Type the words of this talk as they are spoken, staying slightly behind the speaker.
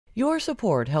Your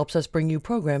support helps us bring you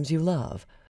programs you love.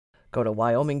 Go to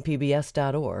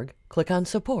wyomingpbs.org, click on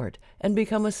Support, and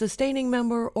become a sustaining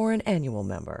member or an annual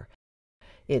member.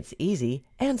 It's easy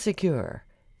and secure.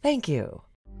 Thank you.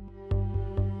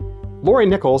 Laurie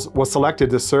Nichols was selected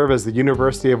to serve as the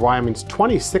University of Wyoming's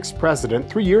 26th president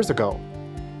 3 years ago.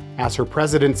 As her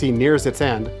presidency nears its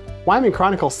end, Wyoming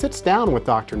Chronicle sits down with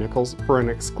Dr. Nichols for an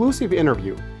exclusive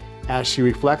interview as she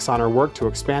reflects on her work to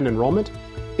expand enrollment,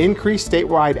 increase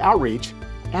statewide outreach,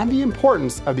 and the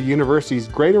importance of the university's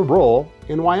greater role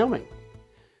in Wyoming.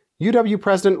 UW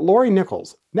President Laurie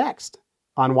Nichols, next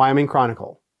on Wyoming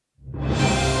Chronicle.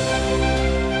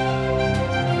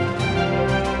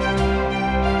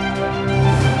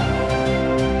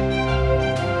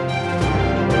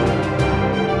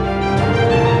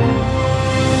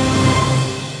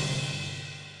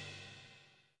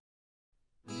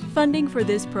 Funding for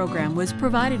this program was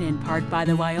provided in part by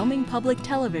the Wyoming Public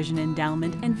Television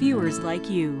Endowment and viewers like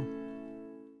you.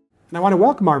 And I want to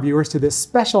welcome our viewers to this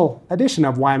special edition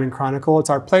of Wyoming Chronicle. It's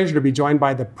our pleasure to be joined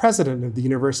by the president of the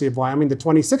University of Wyoming, the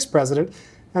 26th president,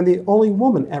 and the only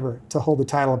woman ever to hold the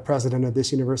title of president of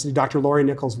this university. Dr. Laurie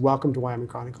Nichols, welcome to Wyoming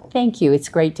Chronicle. Thank you. It's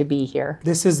great to be here.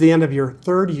 This is the end of your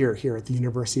third year here at the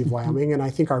University of Wyoming, and I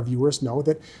think our viewers know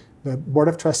that the Board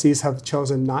of Trustees have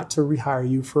chosen not to rehire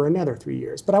you for another 3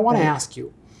 years. But I want to ask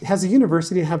you, has the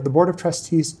university, have the Board of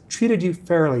Trustees treated you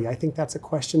fairly? I think that's a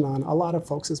question on a lot of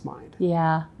folks' mind.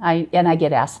 Yeah, I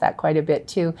get asked that quite a bit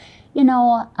too. You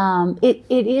know, it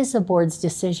is a board's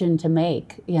decision to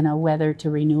make, you know, whether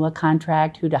to renew a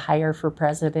contract, who to hire for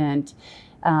president.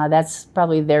 That's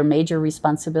probably their major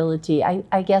responsibility.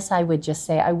 I guess I would just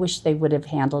say I wish they would have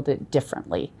handled it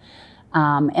differently.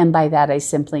 And by that, I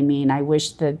simply mean I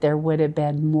wish that there would have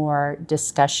been more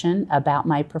discussion about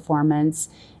my performance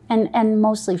and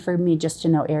mostly for me just to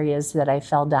know areas that I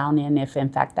fell down in if in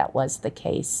fact that was the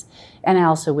case. And I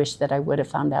also wish that I would have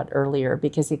found out earlier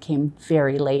because it came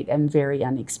very late and very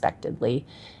unexpectedly.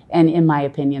 And in my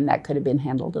opinion, that could have been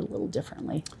handled a little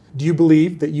differently. Do you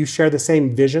believe that you share the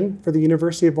same vision for the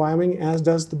University of Wyoming as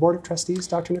does the Board of Trustees,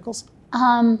 Dr. Nichols?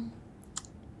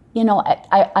 You know,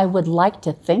 I would like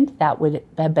to think that would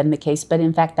have been the case, but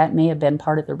in fact, that may have been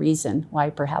part of the reason why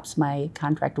perhaps my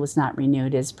contract was not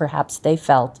renewed, is perhaps they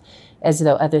felt as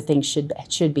though other things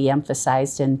should be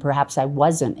emphasized, and perhaps I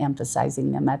wasn't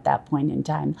emphasizing them at that point in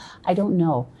time. I don't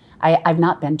know. I've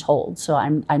not been told, so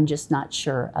I'm just not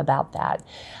sure about that.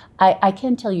 I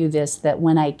can tell you this, that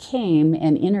when I came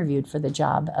and interviewed for the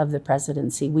job of the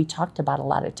presidency, we talked about a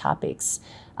lot of topics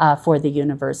for the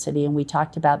university, and we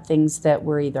talked about things that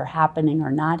were either happening or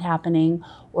not happening,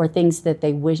 or things that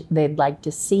they'd like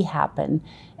to see happen.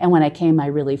 And when I came, I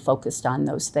really focused on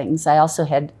those things. I also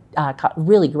had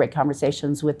really great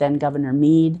conversations with then Governor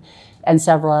Meade and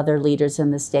several other leaders in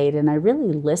the state, and I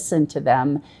really listened to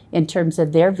them in terms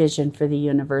of their vision for the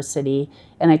university,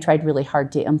 and I tried really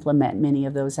hard to implement many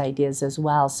of those ideas as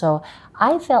well. So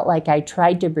I felt like I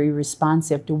tried to be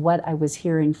responsive to what I was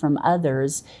hearing from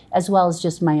others, as well as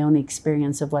just my own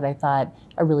experience of what I thought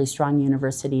a really strong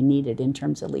university needed in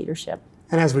terms of leadership.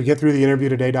 And as we get through the interview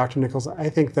today, Dr. Nichols, I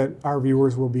think that our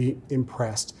viewers will be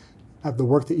impressed of the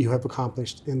work that you have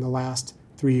accomplished in the last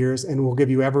 3 years, and we'll give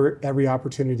you every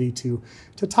opportunity to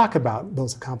talk about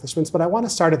those accomplishments. But I want to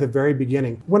start at the very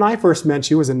beginning. When I first met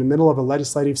you, was in the middle of a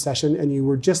legislative session, and you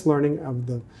were just learning of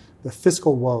the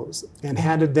fiscal woes and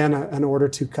handed then an order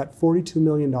to cut $42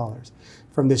 million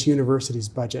from this university's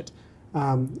budget.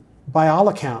 By all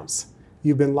accounts,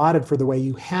 you've been lauded for the way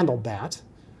you handled that.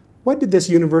 What did this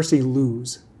university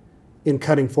lose in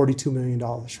cutting $42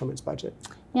 million from its budget?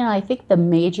 You know, I think the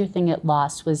major thing it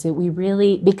lost was that we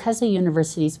really, because a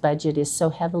university's budget is so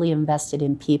heavily invested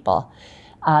in people,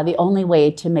 the only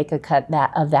way to make a cut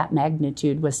of that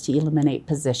magnitude was to eliminate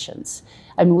positions.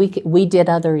 I mean, we did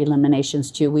other eliminations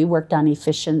too. We worked on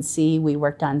efficiency, we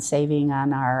worked on saving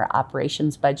on our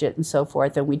operations budget and so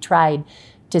forth, and we tried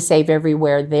to save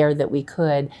everywhere there that we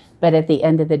could. But at the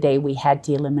end of the day, we had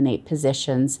to eliminate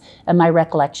positions. And my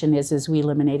recollection is we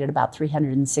eliminated about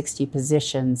 360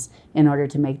 positions in order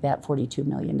to make that $42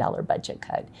 million budget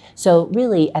cut. So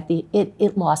really,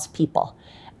 it lost people.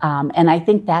 And I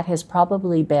think that has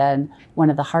probably been one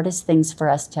of the hardest things for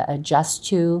us to adjust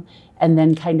to and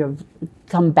then kind of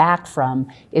come back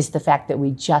from, is the fact that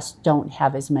we just don't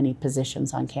have as many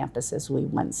positions on campus as we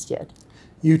once did.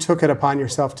 You took it upon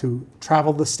yourself to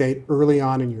travel the state early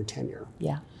on in your tenure.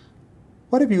 Yeah.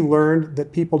 What have you learned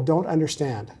that people don't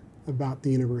understand about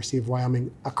the University of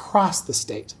Wyoming across the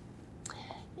state?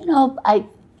 You know, I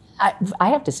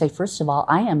have to say, first of all,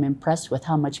 I am impressed with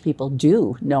how much people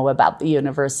do know about the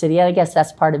university. I guess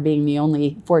that's part of being the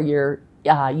only four-year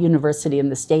university in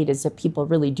the state is that people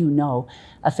really do know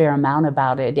a fair amount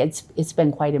about it. It's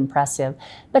been quite impressive.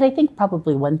 But I think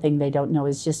probably one thing they don't know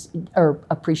is just, or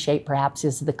appreciate perhaps,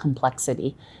 is the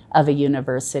complexity of a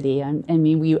university. I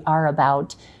mean, we are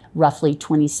about roughly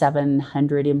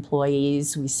 2,700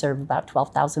 employees. We serve about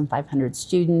 12,500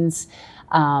 students.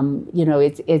 You know,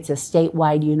 it's a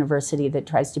statewide university that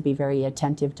tries to be very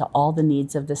attentive to all the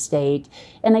needs of the state.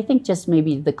 And I think just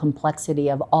maybe the complexity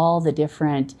of all the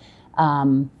different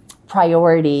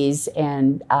priorities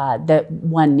and that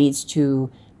one needs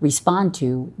to respond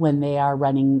to when they are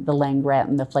running the land-grant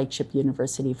and the flagship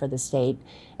university for the state.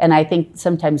 And I think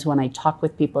sometimes when I talk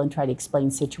with people and try to explain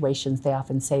situations, they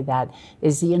often say that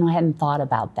is, you know, I hadn't thought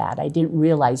about that. I didn't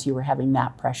realize you were having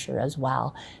that pressure as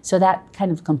well. So that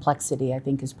kind of complexity, I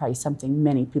think, is probably something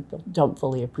many people don't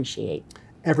fully appreciate.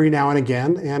 Every now and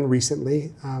again, and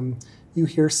recently, you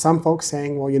hear some folks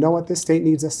saying, well, you know what, this state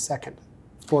needs a second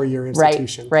four-year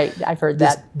institution. Right, I've heard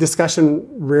that. This discussion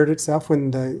reared itself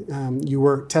when you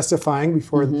were testifying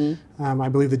before, I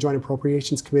believe, the Joint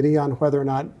Appropriations Committee on whether or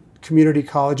not community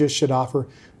colleges should offer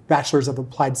Bachelors of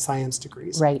Applied Science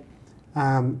degrees. Right.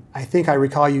 I think I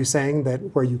recall you saying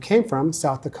that where you came from,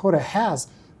 South Dakota has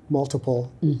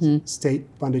multiple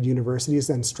state-funded universities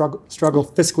and struggle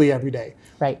fiscally every day.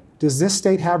 Right. Does this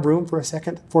state have room for a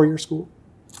second four-year school?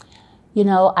 You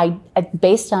know,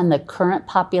 based on the current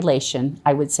population,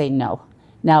 I would say no.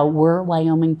 Now, were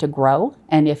Wyoming to grow,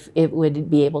 and if it would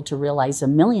be able to realize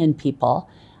 1 million people,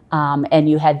 and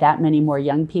you had that many more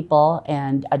young people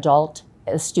and adult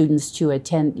students to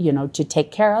attend, you know, to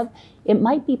take care of, it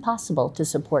might be possible to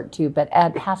support two, but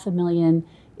at 500,000,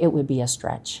 it would be a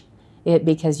stretch.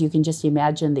 Because you can just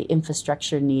imagine the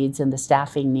infrastructure needs and the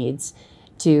staffing needs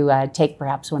to take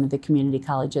perhaps one of the community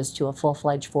colleges to a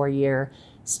full-fledged four-year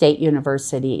state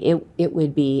university. It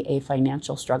would be a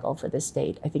financial struggle for the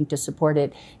state, I think, to support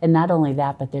it. And not only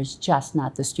that, but there's just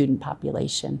not the student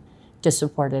population to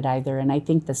support it either. And I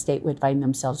think the state would find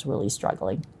themselves really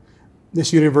struggling.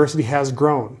 This university has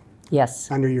grown. Yes.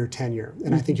 Under your tenure,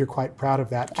 and I think you're quite proud of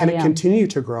that. Can it continue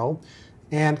to grow,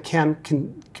 and can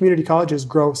community colleges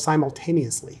grow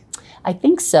simultaneously? I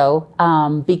think so,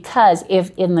 because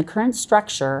if in the current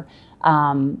structure,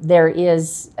 there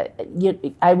is,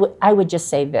 I would just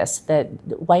say this, that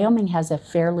Wyoming has a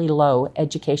fairly low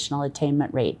educational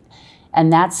attainment rate.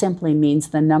 And that simply means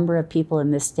the number of people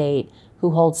in this state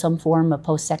who hold some form of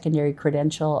post-secondary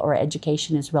credential or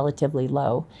education is relatively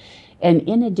low. And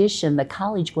in addition, the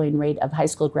college-going rate of high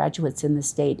school graduates in the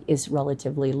state is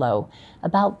relatively low.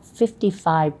 About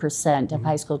 55% of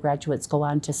high school graduates go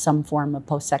on to some form of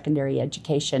post-secondary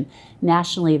education.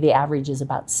 Nationally, the average is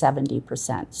about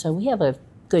 70%. So we have a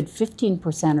good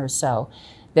 15% or so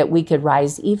that we could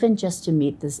rise even just to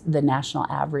meet the national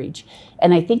average.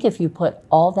 And I think if you put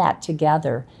all that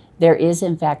together, there is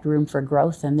in fact room for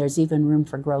growth, and there's even room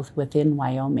for growth within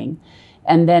Wyoming.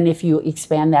 And then if you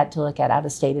expand that to look at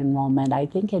out-of-state enrollment, I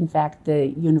think, in fact, the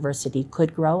university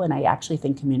could grow, and I actually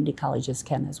think community colleges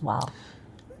can as well.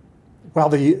 While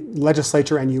the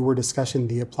legislature and you were discussing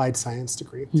the applied science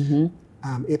degree,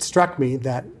 it struck me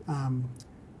that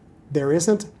there is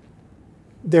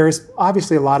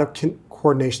obviously a lot of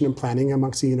coordination and planning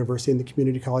amongst the university and the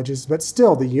community colleges, but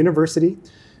still the university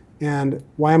and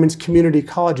Wyoming's community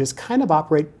colleges kind of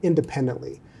operate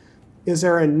independently. Is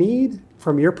there a need,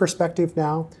 from your perspective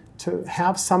now, to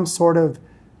have some sort of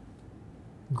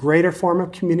greater form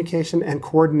of communication and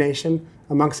coordination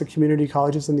amongst the community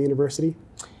colleges and the university?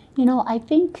 You know, I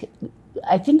think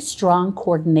strong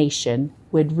coordination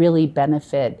would really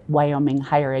benefit Wyoming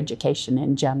higher education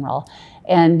in general.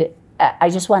 And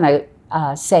I just want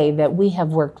to say that we have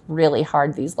worked really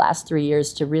hard these last 3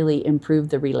 years to really improve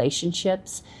the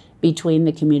relationships between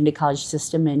the community college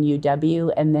system and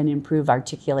UW, and then improve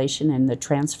articulation and the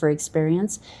transfer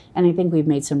experience. And I think we've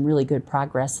made some really good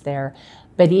progress there.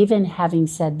 But even having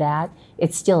said that,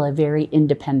 it's still a very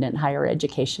independent higher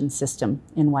education system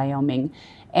in Wyoming.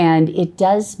 And it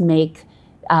does make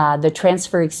the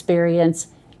transfer experience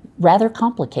rather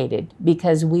complicated,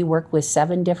 because we work with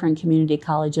 7 different community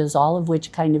colleges, all of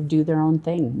which kind of do their own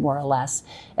thing, more or less.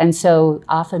 And so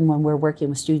often when we're working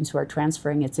with students who are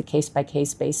transferring, it's a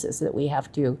case-by-case basis that we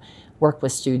have to work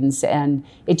with students, and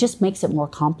it just makes it more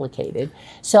complicated.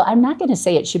 So I'm not going to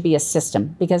say it should be a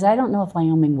system, because I don't know if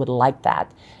Wyoming would like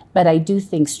that, but I do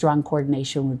think strong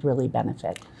coordination would really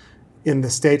benefit. In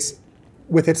the states,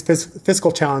 with its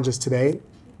fiscal challenges today,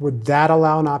 would that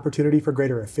allow an opportunity for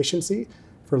greater efficiency,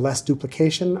 for less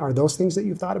duplication? Are those things that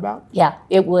you've thought about? Yeah,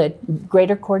 it would.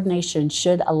 Greater coordination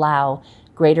should allow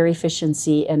greater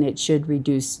efficiency, and it should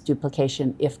reduce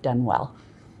duplication if done well.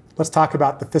 Let's talk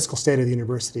about the fiscal state of the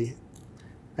university.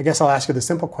 I guess I'll ask you the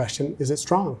simple question, is it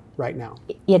strong right now?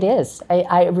 It is.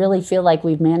 I really feel like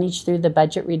we've managed through the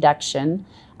budget reduction,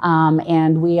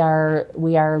 and we are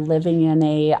living in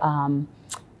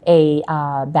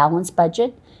a balanced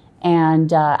budget.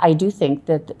 And I do think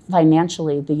that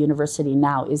financially the university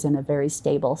now is in a very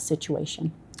stable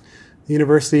situation. The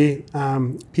university,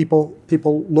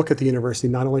 people look at the university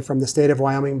not only from the state of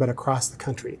Wyoming, but across the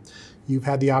country. You've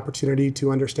had the opportunity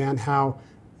to understand how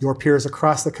your peers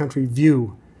across the country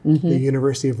view the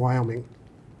University of Wyoming.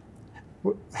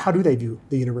 How do they view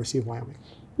the University of Wyoming?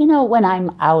 You know, when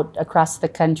I'm out across the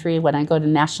country, when I go to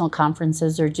national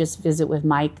conferences or just visit with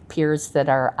my peers that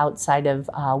are outside of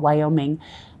Wyoming,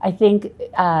 I think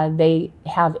they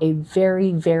have a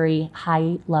very, very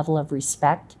high level of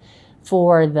respect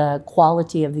for the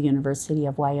quality of the University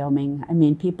of Wyoming. I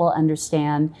mean, people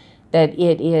understand that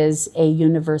it is a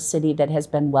university that has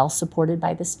been well supported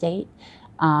by the state,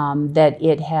 that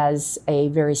it has a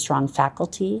very strong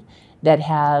faculty that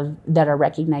are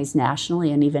recognized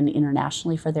nationally and even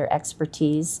internationally for their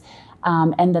expertise,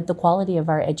 and that the quality of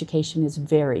our education is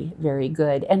very, very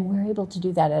good. And we're able to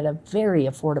do that at a very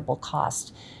affordable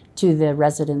cost to the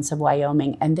residents of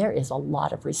Wyoming, and there is a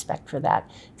lot of respect for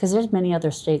that, because there's many other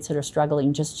states that are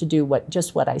struggling just to do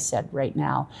what I said right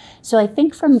now. So I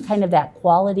think from kind of that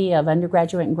quality of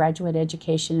undergraduate and graduate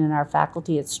education in our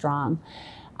faculty, it's strong.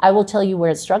 I will tell you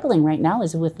where it's struggling right now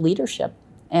is with leadership,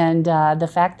 and the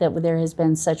fact that there has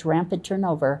been such rampant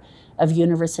turnover of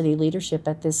university leadership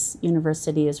at this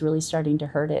university is really starting to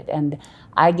hurt it. And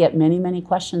I get many, many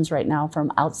questions right now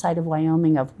from outside of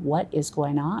Wyoming of what is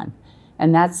going on.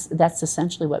 And that's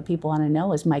essentially what people want to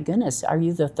know is, my goodness, are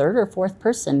you the third or fourth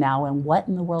person now, and what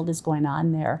in the world is going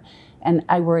on there? And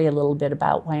I worry a little bit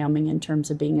about Wyoming in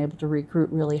terms of being able to recruit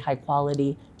really high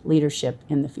quality leadership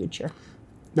in the future.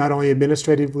 Not only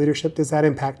administrative leadership, does that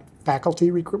impact faculty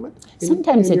recruitment?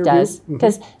 Sometimes it does,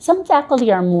 because some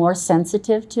faculty are more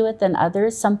sensitive to it than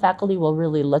others. Some faculty will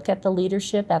really look at the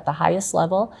leadership at the highest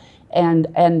level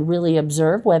and really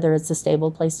observe whether it's a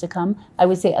stable place to come. I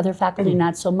would say other faculty,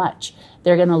 not so much.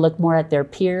 They're going to look more at their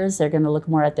peers, they're going to look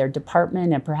more at their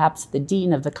department and perhaps the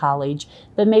dean of the college,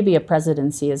 but maybe a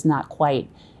presidency is not quite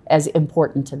as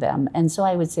important to them. And so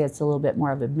I would say it's a little bit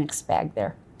more of a mixed bag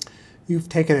there. You've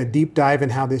taken a deep dive in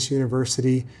how this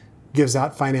university gives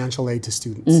out financial aid to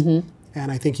students.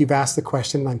 And I think you've asked the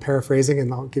question, I'm paraphrasing,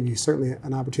 and I'll give you certainly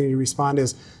an opportunity to respond,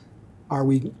 is, are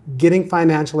we getting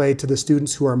financial aid to the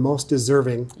students who are most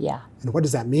deserving? Yeah. And what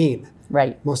does that mean?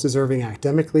 Right. Most deserving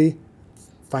academically,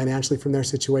 financially from their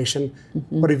situation.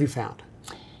 What have you found?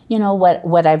 You know,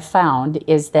 what I've found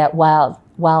is that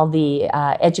while the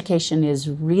education is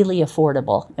really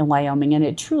affordable in Wyoming, and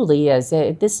it truly is,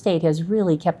 this state has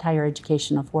really kept higher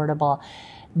education affordable,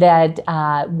 that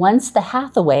once the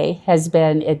Hathaway has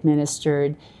been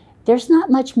administered, there's not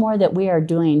much more that we are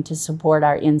doing to support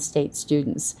our in-state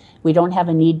students. We don't have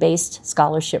a need-based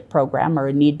scholarship program or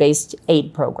a need-based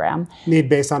aid program.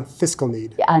 Need-based on fiscal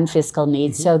need. On fiscal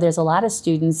need. So there's a lot of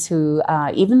students who,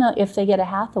 even though if they get a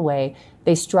Hathaway,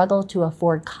 they struggle to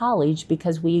afford college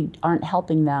because we aren't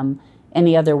helping them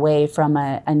any other way from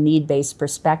a need-based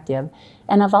perspective.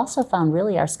 And I've also found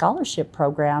really our scholarship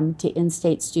program to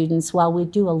in-state students, while we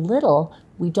do a little,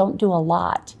 we don't do a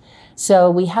lot.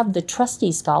 So we have the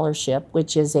trustee scholarship,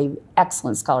 which is an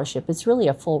excellent scholarship. It's really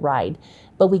a full ride,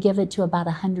 but we give it to about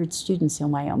 100 students in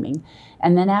Wyoming.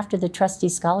 And then after the trustee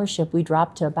scholarship, we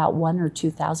drop to about $1,000 or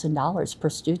 $2,000 per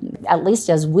student. At least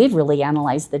as we've really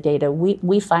analyzed the data,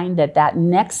 we find that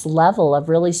next level of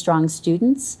really strong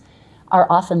students are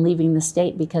often leaving the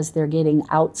state because they're getting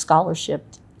out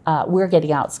scholarshiped. We're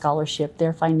getting out scholarship.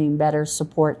 They're finding better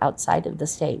support outside of the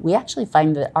state. We actually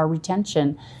find that our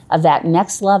retention of that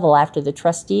next level after the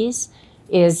trustees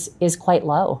is quite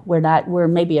low. We're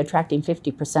maybe attracting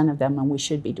 50% of them, and we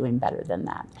should be doing better than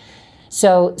that.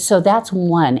 So that's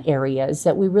one area, is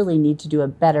that we really need to do a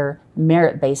better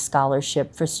merit-based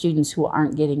scholarship for students who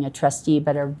aren't getting a trustee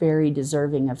but are very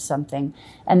deserving of something.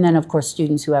 And then, of course,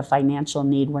 students who have financial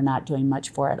need, we're not doing much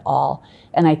for at all.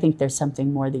 And I think there's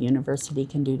something more the university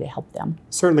can do to help them.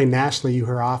 Certainly nationally, you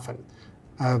hear often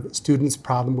of students'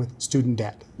 problem with student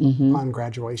debt on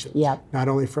graduation. Yep. Not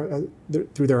only through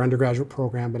their undergraduate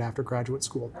program, but after graduate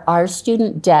school. Our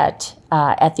student debt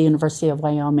at the University of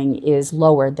Wyoming is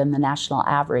lower than the national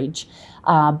average.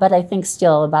 But I think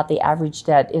still about the average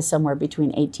debt is somewhere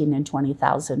between $18,000 and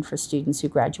 $20,000 for students who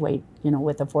graduate,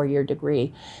 with a 4-year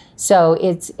degree. So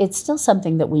it's still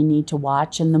something that we need to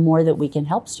watch, and the more that we can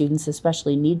help students,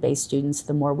 especially need-based students,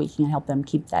 the more we can help them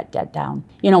keep that debt down.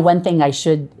 One thing I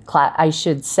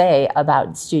should say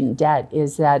about student debt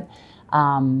is that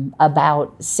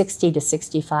About 60 to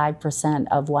 65%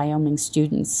 of Wyoming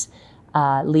students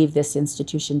leave this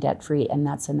institution debt-free, and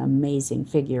that's an amazing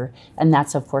figure. And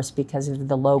that's, of course, because of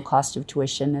the low cost of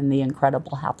tuition and the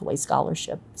incredible Hathaway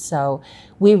Scholarship. So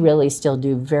we really still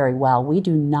do very well. We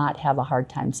do not have a hard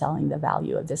time selling the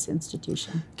value of this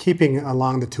institution. Keeping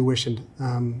along the tuition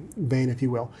vein, if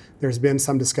you will, there's been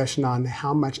some discussion on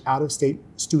how much out-of-state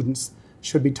students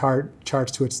should be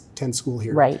charged to attend school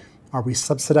here. Right. Are we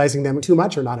subsidizing them too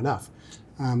much or not enough?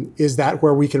 Is that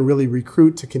where we can really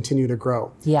recruit to continue to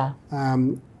grow? Yeah.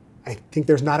 I think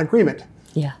there's not agreement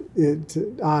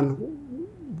on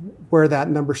where that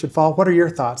number should fall. What are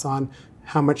your thoughts on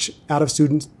how much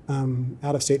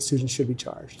out-of-state students should be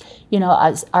charged? You know,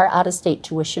 our out-of-state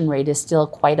tuition rate is still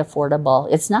quite affordable.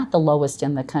 It's not the lowest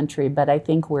in the country, but I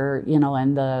think we're,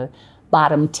 in the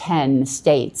bottom 10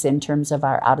 states in terms of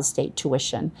our out-of-state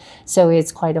tuition. So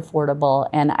it's quite affordable.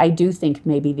 And I do think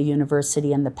maybe the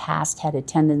university in the past had a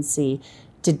tendency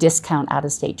to discount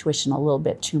out-of-state tuition a little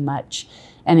bit too much.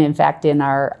 And in fact, in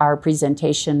our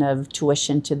presentation of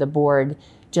tuition to the board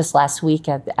just last week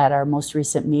at our most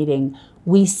recent meeting,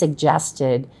 we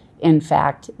suggested, in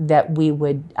fact, that we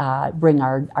would bring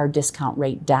our discount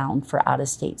rate down for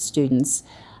out-of-state students.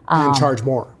 And charge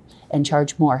more. And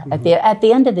charge more. Mm-hmm. At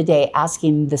the end of the day,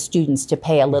 asking the students to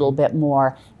pay a little bit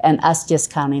more and us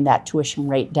discounting that tuition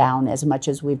rate down as much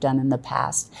as we've done in the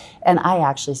past. And I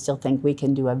actually still think we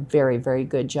can do a very, very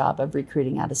good job of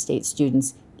recruiting out-of-state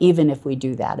students, even if we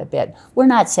do that a bit. We're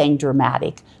not saying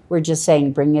dramatic. We're just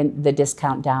saying bring in the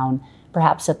discount down,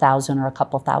 perhaps $1,000 or a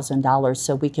couple $1,000,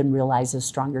 so we can realize a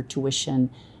stronger tuition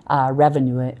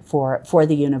revenue for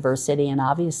the university, and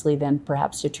obviously then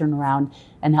perhaps to turn around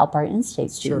and help our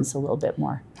in-state students a little bit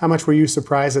more. How much were you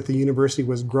surprised that the university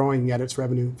was growing yet its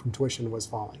revenue from tuition was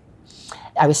falling?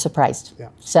 I was surprised. Yeah.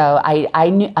 So I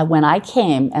knew when I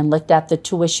came and looked at the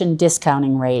tuition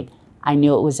discounting rate, I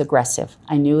knew it was aggressive.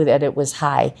 I knew that it was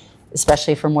high,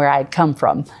 especially from where I'd come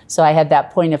from. So I had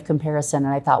that point of comparison,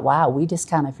 and I thought, wow, we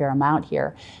discount a fair amount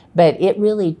here. But it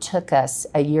really took us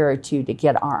a year or two to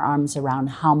get our arms around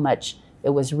how much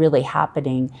it was really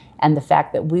happening, and the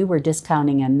fact that we were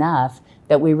discounting enough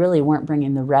that we really weren't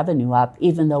bringing the revenue up,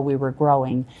 even though we were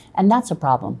growing. And that's a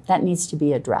problem. That needs to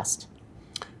be addressed.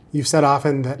 You've said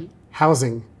often that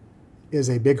housing is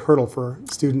a big hurdle for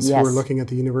students who are looking at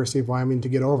the University of Wyoming to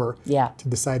get over to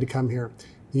decide to come here.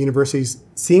 The university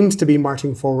seems to be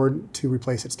marching forward to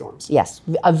replace its dorms. Yes,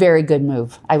 a very good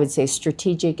move. I would say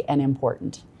strategic and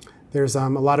important. There's a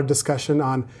lot of discussion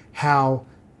on how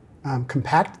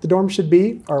compact the dorms should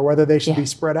be, or whether they should be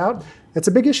spread out. It's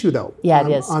a big issue, though, it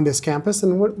is. On this campus.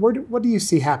 And what do you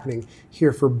see happening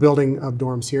here for building of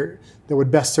dorms here that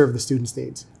would best serve the students'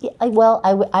 needs? Yeah, well,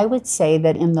 I would say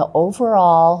that in the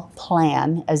overall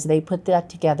plan, as they put that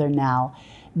together now,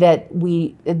 that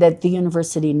the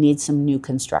university needs some new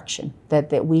construction,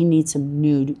 that we need some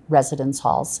new residence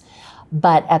halls.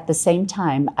 But at the same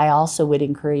time, I also would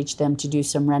encourage them to do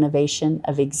some renovation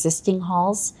of existing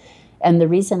halls. And the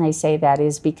reason I say that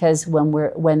is because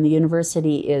when the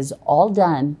university is all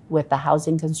done with the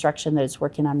housing construction that it's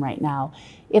working on right now,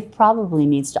 it probably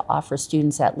needs to offer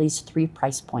students at least 3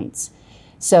 price points.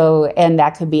 So, and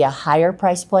that could be a higher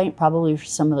price point, probably for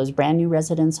some of those brand new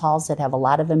residence halls that have a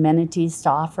lot of amenities to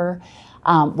offer,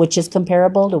 which is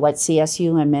comparable to what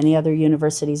CSU and many other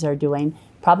universities are doing.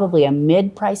 Probably a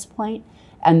mid price point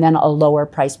and then a lower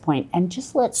price point, and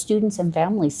just let students and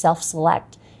families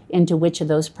self-select into which of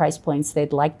those price points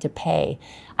they'd like to pay.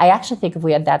 I actually think if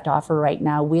we had that to offer right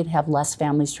now, we'd have less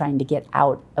families trying to get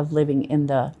out of living in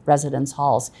the residence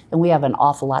halls, and we have an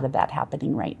awful lot of that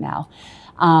happening right now.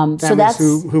 Families so that's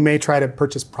who may try to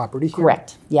purchase property here.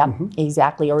 Correct. Yeah,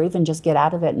 exactly. Or even just get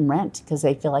out of it and rent because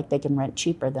they feel like they can rent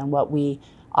cheaper than what we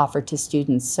offer to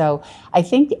students. So I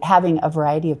think having a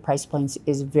variety of price points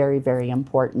is very, very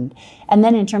important. And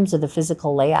then in terms of the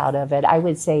physical layout of it, I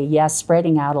would say, yes,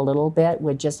 spreading out a little bit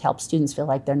would just help students feel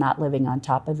like they're not living on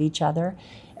top of each other.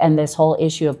 And this whole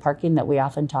issue of parking that we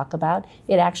often talk about,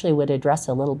 it actually would address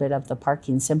a little bit of the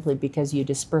parking simply because you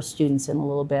disperse students in a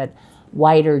little bit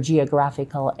wider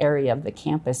geographical area of the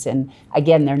campus. And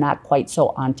again, they're not quite so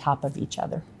on top to each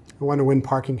other. I wonder when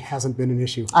parking hasn't been an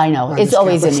issue. I know, it's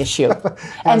always an issue.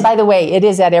 And by the way, it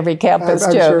is at every campus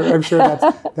too. I'm sure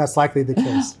that's likely the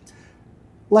case.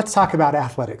 Let's talk about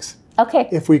athletics. Okay.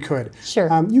 If we could. Sure.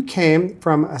 You came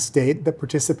from a state that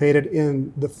participated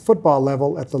in the football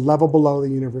level at the level below the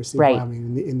University of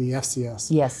Wyoming, in the FCS.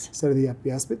 Yes. Instead of the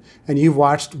FBS. And you've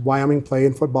watched Wyoming play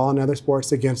in football and other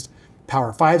sports against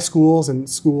Power 5 schools and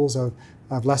schools of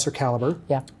lesser caliber.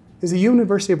 Yeah. Is the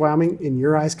University of Wyoming, in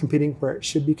your eyes, competing where it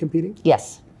should be competing?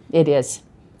 Yes, it is.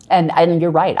 And you're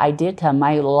right, I did come.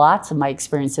 Lots of my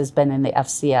experience has been in the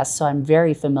FCS, so I'm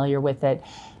very familiar with it.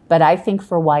 But I think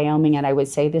for Wyoming, and I would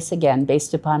say this again,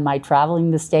 based upon my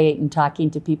traveling the state and talking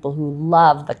to people who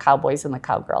love the Cowboys and the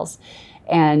Cowgirls,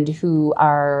 and who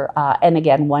are, and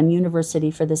again, one university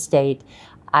for the state,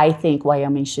 I think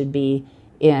Wyoming should be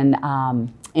in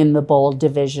the bowl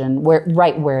division,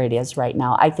 right where it is right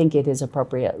now. I think it is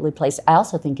appropriately placed. I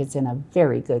also think it's in a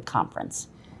very good conference.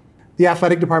 The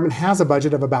athletic department has a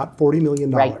budget of about $40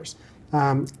 million. Right.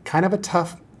 Kind of a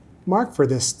tough mark for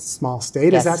this small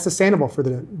state. Yes. Is that sustainable for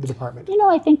the department? You know,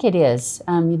 I think it is.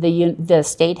 The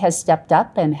state has stepped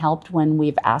up and helped when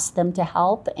we've asked them to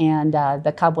help, and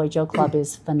the Cowboy Joe Club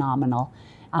is phenomenal.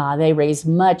 They raise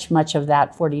much of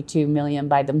that $42 million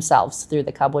by themselves through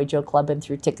the Cowboy Joe Club and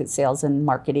through ticket sales and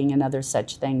marketing and other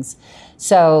such things.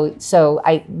 So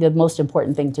the most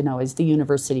important thing to know is the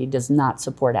university does not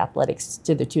support athletics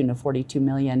to the tune of $42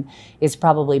 million. It's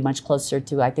probably much closer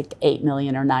to, I think, $8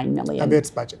 million or $9 million. Of its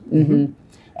budget. Mm-hmm.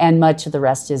 And much of the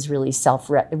rest is really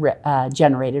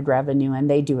self-generated revenue, and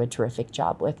they do a terrific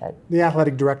job with it. The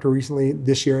athletic director recently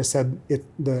this year has said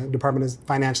the department is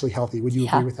financially healthy. Would you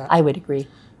agree with that? I would agree.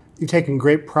 You've taken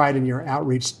great pride in your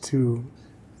outreach to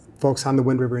folks on the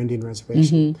Wind River Indian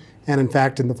Reservation. Mm-hmm. And in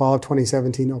fact, in the fall of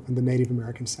 2017, opened the Native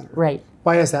American Center. Right.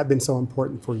 Why has that been so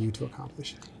important for you to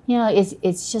accomplish? You know,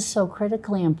 it's just so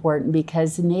critically important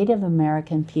because Native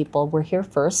American people were here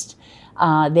first.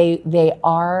 They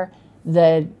are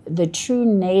the true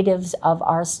natives of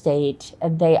our state.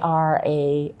 They are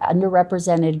a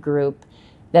underrepresented group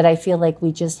that I feel like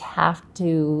we just have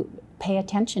to pay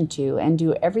attention to and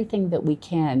do everything that we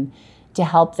can to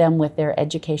help them with their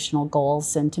educational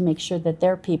goals and to make sure that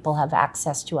their people have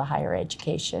access to a higher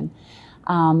education.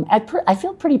 I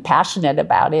feel pretty passionate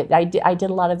about it. I did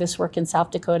a lot of this work in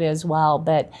South Dakota as well,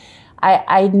 but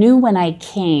I knew when I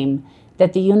came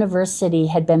that the university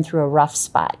had been through a rough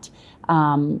spot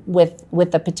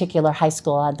with a particular high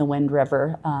school on the Wind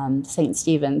River, St.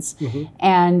 Stephen's. Mm-hmm.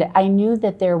 And I knew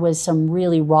that there was some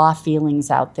really raw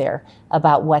feelings out there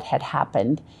about what had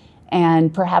happened.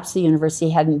 And perhaps the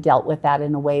university hadn't dealt with that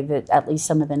in a way that at least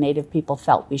some of the Native people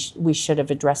felt we should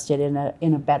have addressed it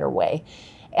in a better way.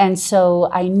 And so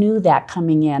I knew that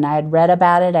coming in. I had read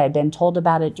about it, I had been told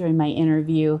about it during my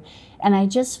interview, and I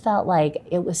just felt like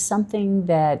it was something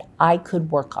that I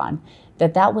could work on.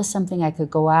 That was something I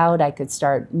could go out, I could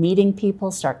start meeting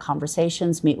people, start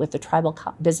conversations, meet with the tribal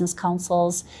business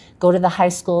councils, go to the high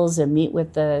schools and meet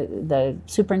with the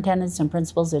superintendents and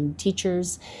principals and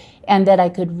teachers, and that I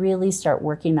could really start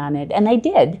working on it. And I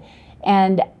did.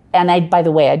 And by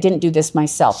the way, I didn't do this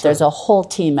myself. Sure. There's a whole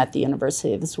team at the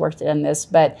university that's worked on this,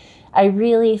 but I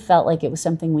really felt like it was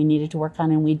something we needed to work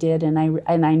on, and we did. And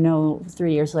I know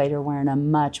 3 years later, we're in a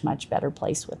much better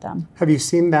place with them. Have you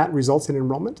seen that results in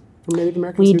enrollment from Native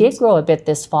American students? We did grow a bit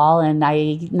this fall, and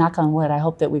I, knock on wood, I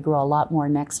hope that we grow a lot more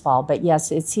next fall. But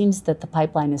yes, it seems that the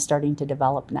pipeline is starting to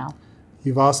develop now.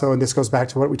 You've also, and this goes back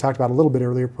to what we talked about a little bit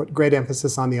earlier, put great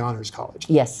emphasis on the Honors College.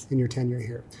 Yes. In your tenure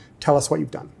here. Tell us what you've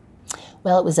done.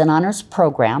 Well, it was an honors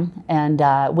program, and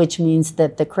which means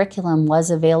that the curriculum was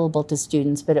available to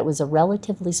students, but it was a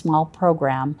relatively small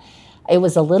program. It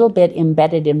was a little bit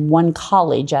embedded in one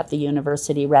college at the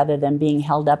university rather than being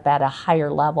held up at a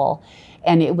higher level.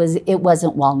 And it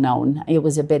wasn't well known. It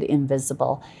was a bit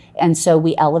invisible. And so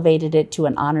we elevated it to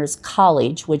an honors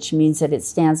college, which means that it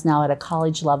stands now at a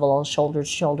college level, shoulder to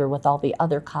shoulder with all the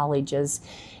other colleges.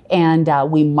 And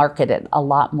we market it a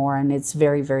lot more, and it's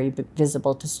very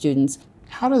visible to students.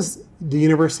 How does the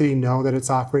university know that it's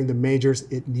offering the majors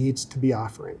it needs to be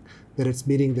offering, that it's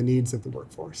meeting the needs of the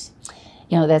workforce?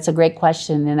 You know, that's a great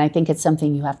question, and I think it's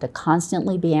something you have to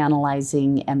constantly be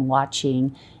analyzing and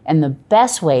watching. And the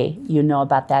best way you know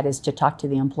about that is to talk to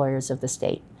the employers of the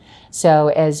state. So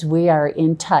as we are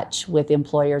in touch with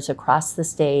employers across the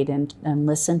state and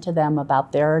listen to them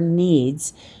about their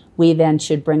needs, we then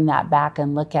should bring that back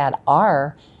and look at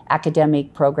our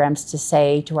academic programs to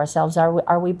say to ourselves,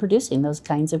 are we producing those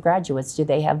kinds of graduates? Do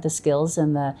they have the skills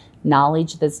and the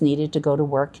knowledge that's needed to go to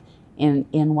work in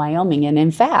Wyoming? And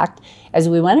in fact, as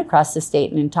we went across the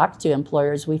state and talked to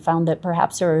employers, we found that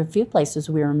perhaps there were a few places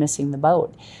we were missing the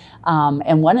boat.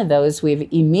 And one of those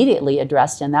we've immediately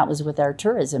addressed, and that was with our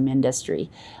tourism industry.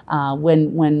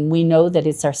 When we know that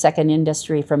it's our second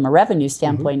industry from a revenue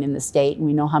standpoint in the state, and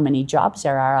we know how many jobs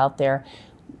there are out there,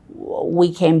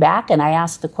 we came back and I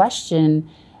asked the question,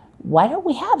 why don't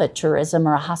we have a tourism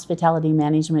or a hospitality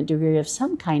management degree of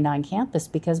some kind on campus?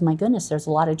 Because my goodness, there's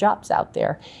a lot of jobs out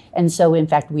there. And so in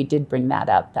fact, we did bring that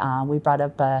up. We brought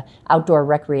up a outdoor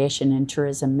recreation and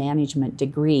tourism management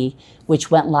degree,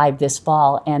 which went live this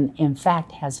fall and in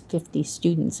fact has 50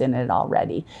 students in it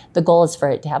already. The goal is for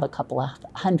it to have a couple of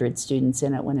hundred students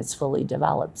in it when it's fully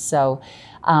developed. So,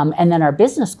 and then our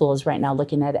business school is right now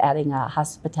looking at adding a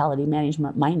hospitality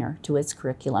management minor to its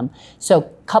curriculum.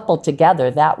 So coupled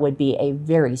together, that would be a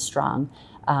very strong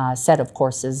set of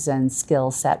courses and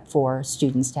skill set for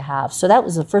students to have. So that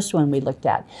was the first one we looked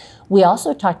at. We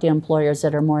also talked to employers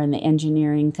that are more in the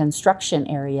engineering construction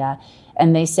area,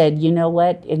 and they said, you know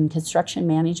what, in construction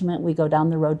management, we go down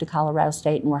the road to Colorado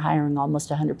State and we're hiring almost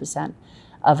 100%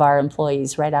 of our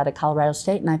employees right out of Colorado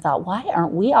State. And I thought, why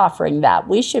aren't we offering that?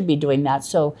 We should be doing that.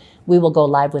 So we will go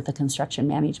live with a construction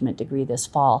management degree this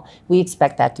fall. We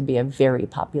expect that to be a very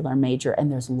popular major,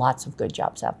 and there's lots of good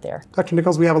jobs out there. Dr.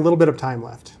 Nichols, we have a little bit of time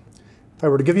left. If I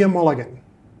were to give you a mulligan,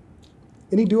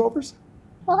 any do-overs?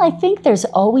 Well, I think there's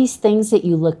always things that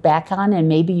you look back on and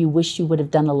maybe you wish you would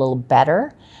have done a little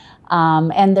better.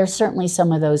 And there's certainly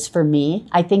some of those for me.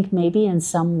 I think maybe in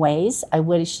some ways I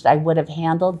wish I would have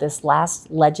handled this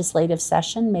last legislative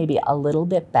session maybe a little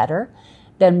bit better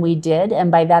than we did.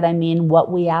 And by that I mean what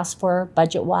we asked for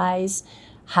budget-wise,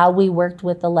 how we worked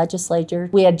with the legislature.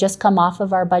 We had just come off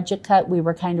of our budget cut. We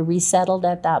were kind of resettled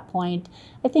at that point.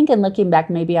 I think in looking back,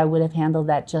 maybe I would have handled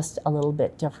that just a little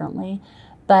bit differently.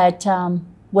 But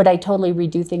would I totally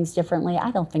redo things differently?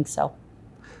 I don't think so.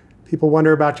 People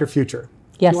wonder about your future.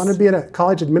 Yes. Do you want to be a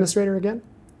college administrator again?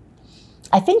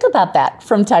 I think about that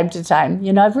from time to time.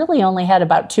 You know, I've really only had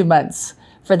about 2 months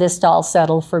for this to all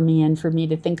settle for me and for me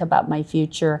to think about my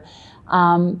future.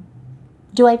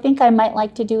 Do I think I might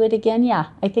like to do it again? Yeah,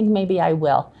 I think maybe I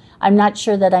will. I'm not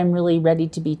sure that I'm really ready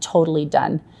to be totally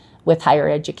done with higher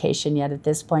education yet at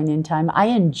this point in time. I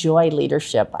enjoy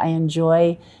leadership. I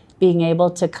enjoy being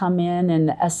able to come in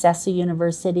and assess a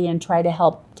university and try to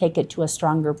help take it to a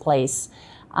stronger place.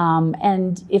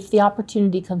 And if the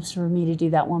opportunity comes for me to do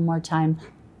that one more time,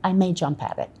 I may jump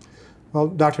at it. Well,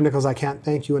 Dr. Nichols, I can't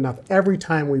thank you enough. Every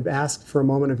time we've asked for a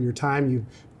moment of your time, you've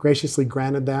graciously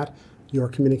granted that. Your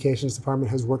communications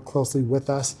department has worked closely with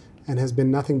us and has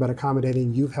been nothing but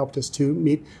accommodating. You've helped us to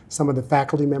meet some of the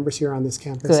faculty members here on this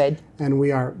campus. Good. And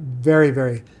we are very,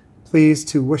 very pleased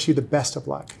to wish you the best of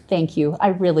luck. Thank you. I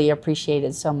really appreciate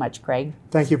it so much, Craig.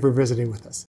 Thank you for visiting with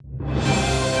us.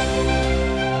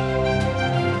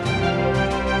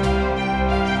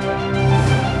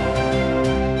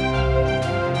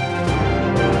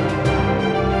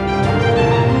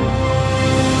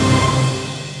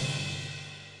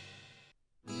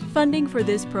 Funding for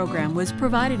this program was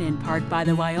provided in part by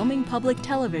the Wyoming Public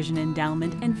Television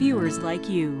Endowment and viewers like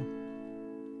you.